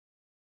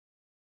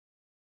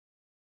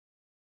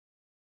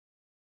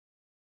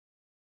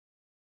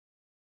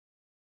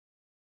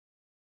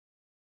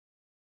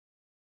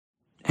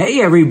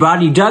Hey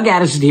everybody, Doug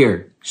Addison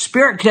here,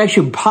 Spirit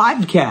Connection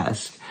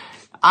Podcast.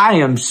 I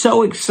am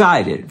so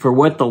excited for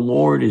what the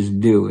Lord is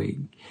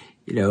doing.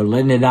 You know,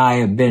 Linda and I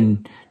have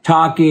been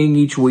talking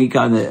each week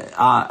on my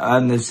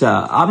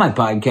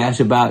podcast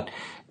about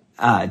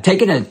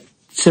taking a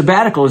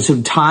sabbatical and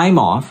some time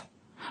off.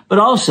 But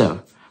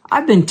also,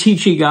 I've been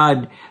teaching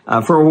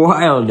for a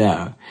while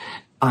now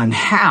on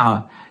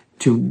how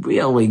to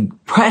really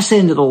press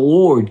into the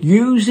Lord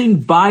using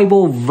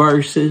Bible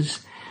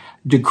verses,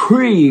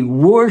 decreeing,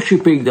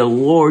 worshiping the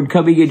Lord,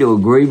 coming into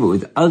agreement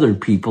with other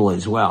people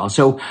as well.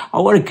 So I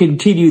want to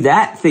continue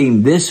that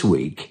theme this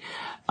week.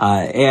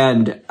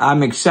 And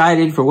I'm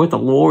excited for what the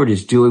Lord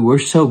is doing. We're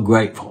so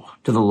grateful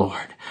to the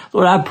Lord.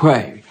 Lord, I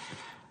pray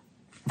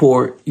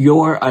for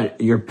your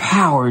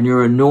power and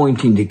your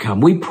anointing to come.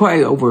 We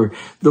pray over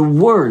the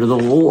word of the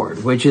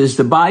Lord, which is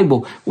the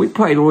Bible. We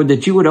pray, Lord,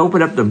 that you would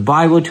open up the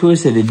Bible to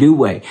us in a new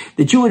way,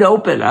 that you would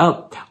open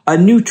up a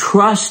new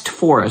trust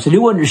for us, a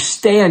new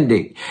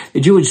understanding,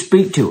 that you would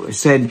speak to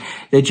us, and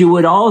that you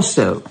would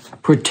also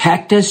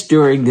protect us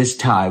during this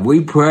time.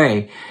 We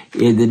pray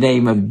in the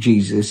name of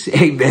Jesus.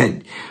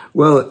 Amen.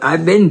 Well,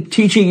 I've been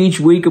teaching each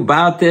week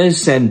about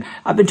this, and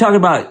I've been talking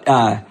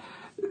about,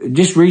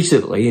 just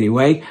recently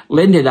anyway,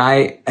 Linda and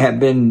I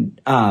have been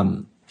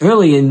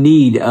really in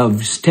need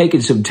of taking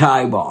some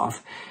time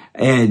off.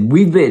 And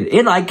we've been,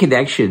 Inlight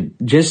Connection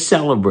just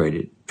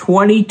celebrated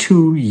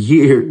 22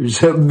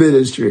 years of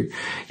ministry.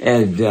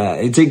 And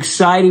it's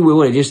exciting. We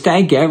want to just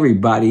thank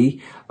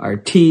everybody, our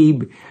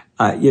team,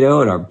 and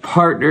our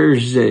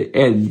partners,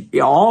 and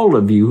all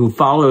of you who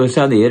follow us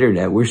on the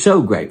internet. We're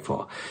so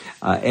grateful.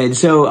 And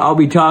so I'll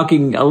be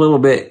talking a little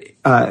bit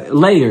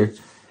later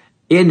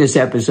in this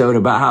episode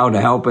about how to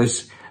help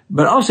us,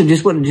 but also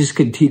just want to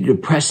continue to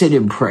press it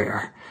in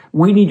prayer.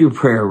 We need your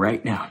prayer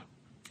right now.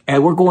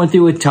 And we're going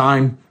through a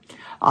time.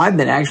 I've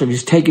been actually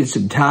just taking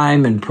some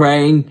time and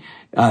praying,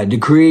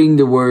 decreeing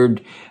the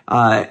word.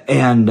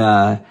 And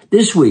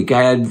this week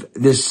I had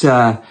this,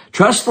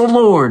 trust the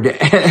Lord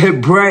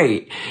and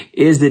pray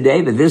is the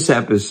name of this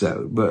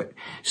episode. But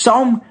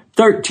Psalm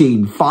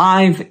 13,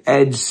 5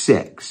 and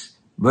 6.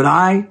 But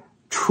I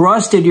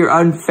trust in your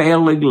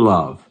unfailing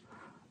love.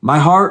 My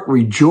heart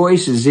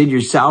rejoices in your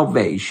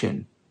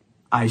salvation.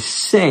 I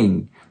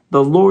sing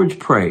the Lord's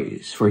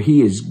praise, for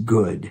he is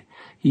good.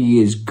 He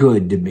is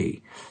good to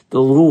me.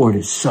 The Lord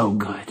is so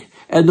good.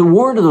 And the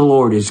word of the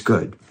Lord is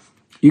good.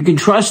 You can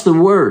trust the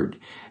word.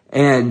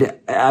 And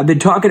I've been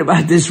talking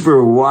about this for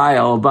a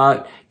while,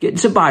 about getting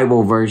some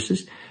Bible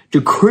verses,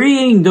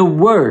 decreeing the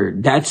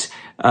word. That's,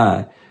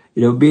 being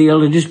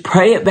able to just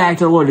pray it back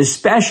to the Lord,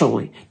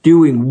 especially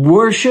doing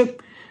worshiping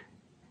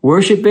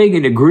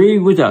and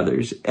agreeing with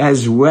others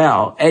as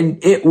well.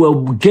 And it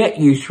will get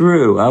you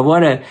through. I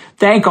want to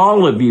thank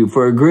all of you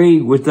for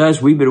agreeing with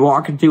us. We've been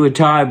walking through a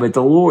time, but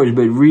the Lord has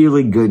been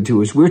really good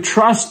to us. We're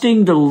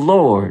trusting the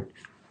Lord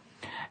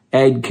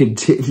and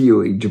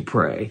continuing to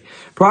pray.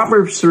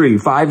 Proverbs 3,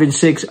 5 and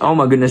 6. Oh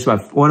my goodness,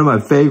 one of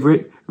my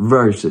favorite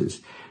verses.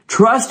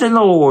 Trust in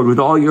the Lord with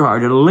all your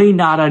heart and lean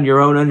not on your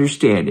own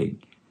understanding.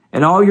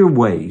 In all your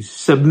ways,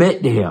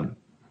 submit to him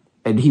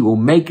and he will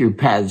make your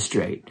path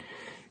straight.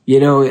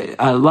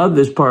 I love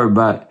this part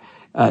about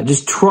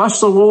just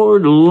trust the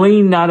Lord,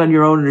 lean not on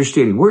your own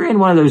understanding. We're in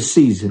one of those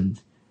seasons.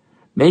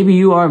 Maybe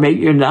you are, maybe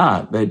you're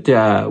not, but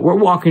we're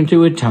walking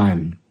through a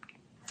time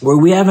where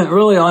we haven't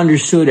really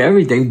understood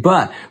everything,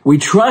 but we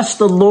trust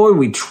the Lord,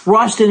 we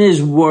trust in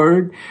his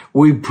word,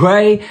 we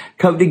pray,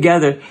 come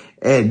together,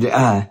 and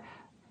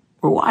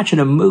we're watching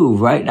a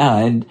move right now,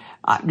 and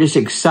I'm just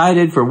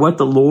excited for what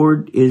the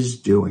Lord is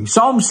doing.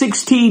 Psalm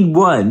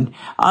 16:1,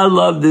 I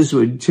love this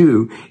one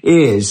too,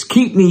 is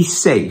keep me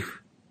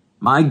safe,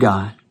 my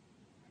God,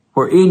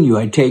 for in you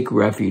I take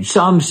refuge.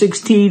 Psalm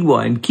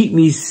 16:1, keep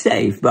me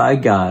safe, my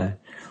God,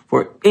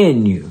 for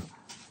in you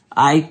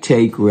I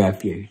take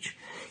refuge.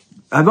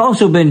 I've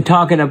also been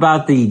talking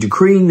about the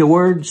decreeing the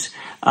words,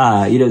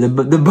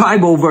 the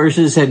Bible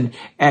verses, and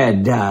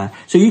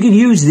so you can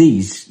use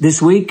these.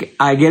 This week,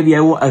 I gave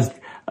you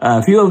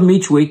a few of them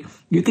each week.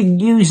 You can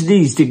use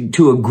these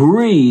to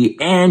agree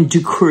and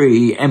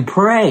decree and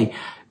pray.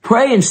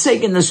 Pray and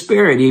sing in the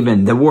Spirit,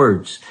 even the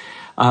words,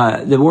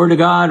 the Word of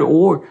God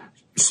or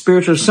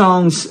spiritual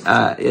songs.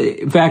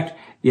 In fact,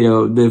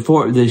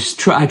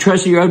 I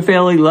trust in your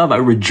unfailing love. I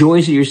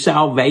rejoice in your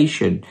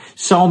salvation.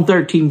 Psalm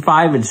 13,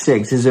 5 and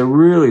 6 is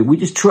we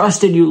just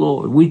trust in you,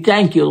 Lord. We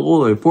thank you,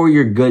 Lord, for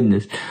your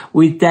goodness.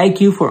 We thank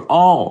you for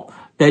all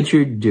that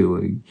you're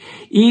doing.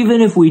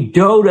 Even if we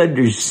don't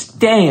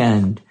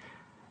understand,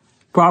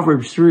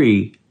 Proverbs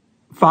 3,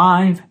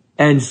 5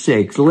 and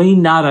 6,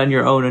 lean not on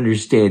your own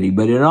understanding,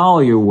 but in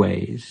all your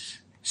ways,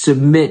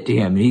 submit to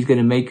him, and he's going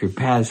to make your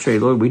path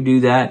straight. Lord, we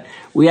do that.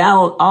 We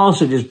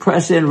also just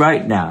press in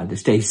right now to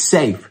stay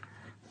safe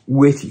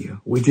with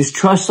you. We just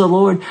trust the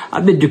Lord.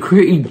 I've been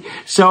decreeing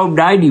Psalm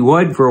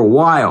 91 for a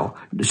while.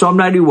 Psalm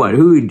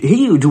 91,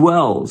 he who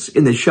dwells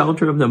in the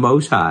shelter of the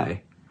Most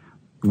High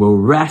will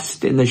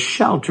rest in the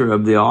shelter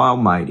of the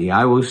Almighty.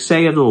 I will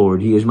say of the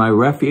Lord, he is my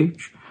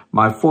refuge,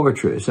 my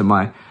fortress, and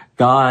my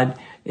God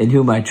in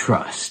whom I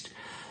trust.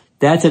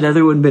 That's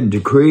another one been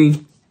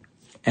decreed,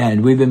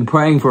 and we've been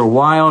praying for a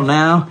while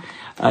now.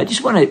 I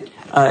just want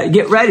to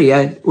get ready.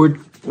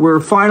 We're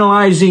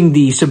finalizing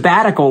the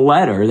sabbatical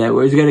letter that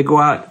was going to go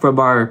out from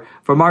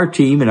our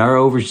team and our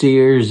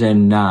overseers,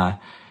 and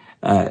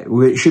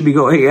it should be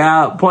going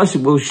out. Plus,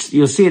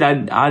 you'll see it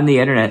on the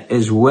internet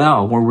as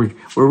well, where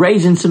we're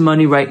raising some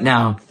money right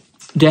now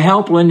to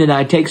help Linda and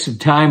I take some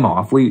time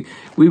off. We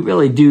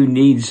really do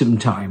need some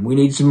time. We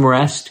need some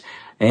rest.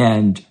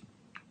 And,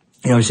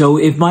 so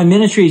if my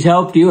ministry's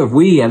helped you, if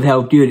we have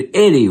helped you in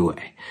any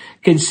way,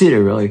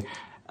 consider really,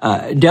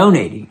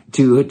 donating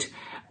to it.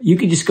 You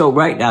can just go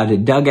right now to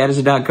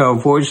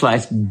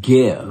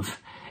DougAddison.com/give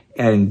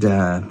and,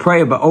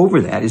 pray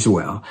over that as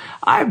well.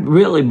 I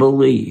really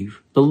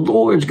believe the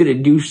Lord's going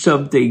to do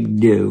something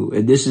new.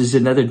 And this is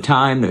another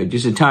time,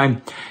 just a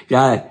time,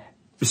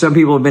 some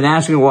people have been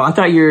asking, well, I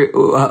thought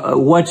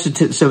what's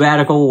a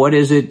sabbatical? What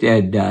is it?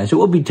 And, so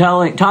we'll be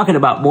talking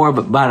about more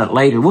about it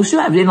later. We'll still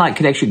have the Inlight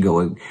Connection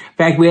going. In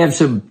fact, we have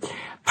some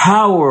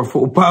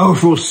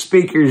powerful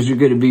speakers who are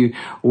going to be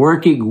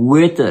working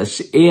with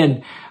us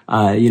and,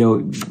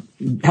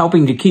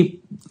 helping to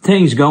keep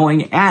things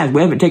going. And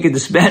we haven't taken the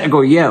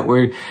sabbatical yet.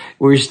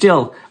 We're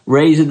still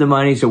raising the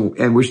money,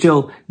 and we're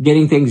still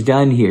getting things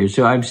done here.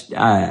 So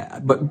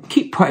but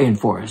keep praying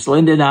for us.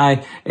 Linda and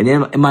I,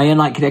 and my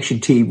Inlight Connection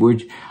team,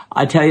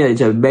 I tell you,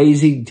 it's an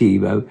amazing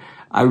team.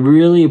 I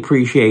really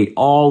appreciate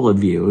all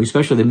of you,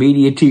 especially the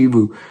media team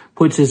who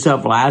puts us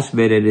up last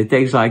minute and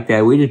things like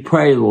that. We just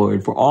pray,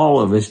 Lord, for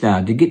all of us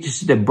now to get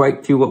just to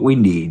break through what we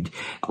need.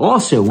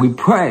 Also, we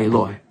pray,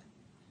 Lord,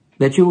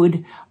 that you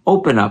would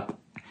open up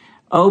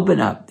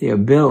the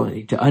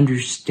ability to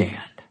understand.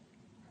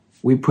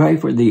 We pray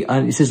for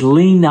it says,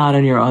 lean not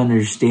on your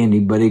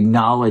understanding, but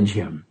acknowledge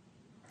him,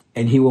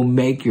 and he will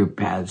make your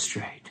path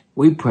straight.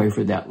 We pray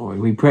for that, Lord.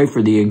 We pray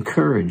for the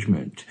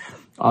encouragement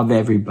of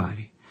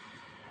everybody.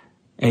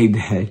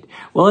 Amen.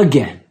 Well,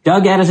 again,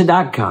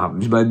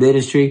 DougAddison.com is my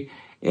ministry,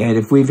 and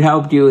if we've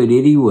helped you in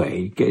any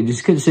way,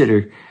 just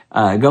consider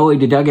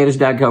going to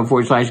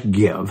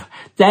DougAddison.com/give.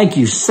 Thank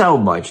you so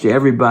much to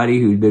everybody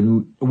who's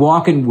been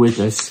walking with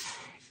us.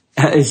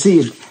 See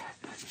you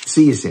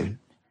soon.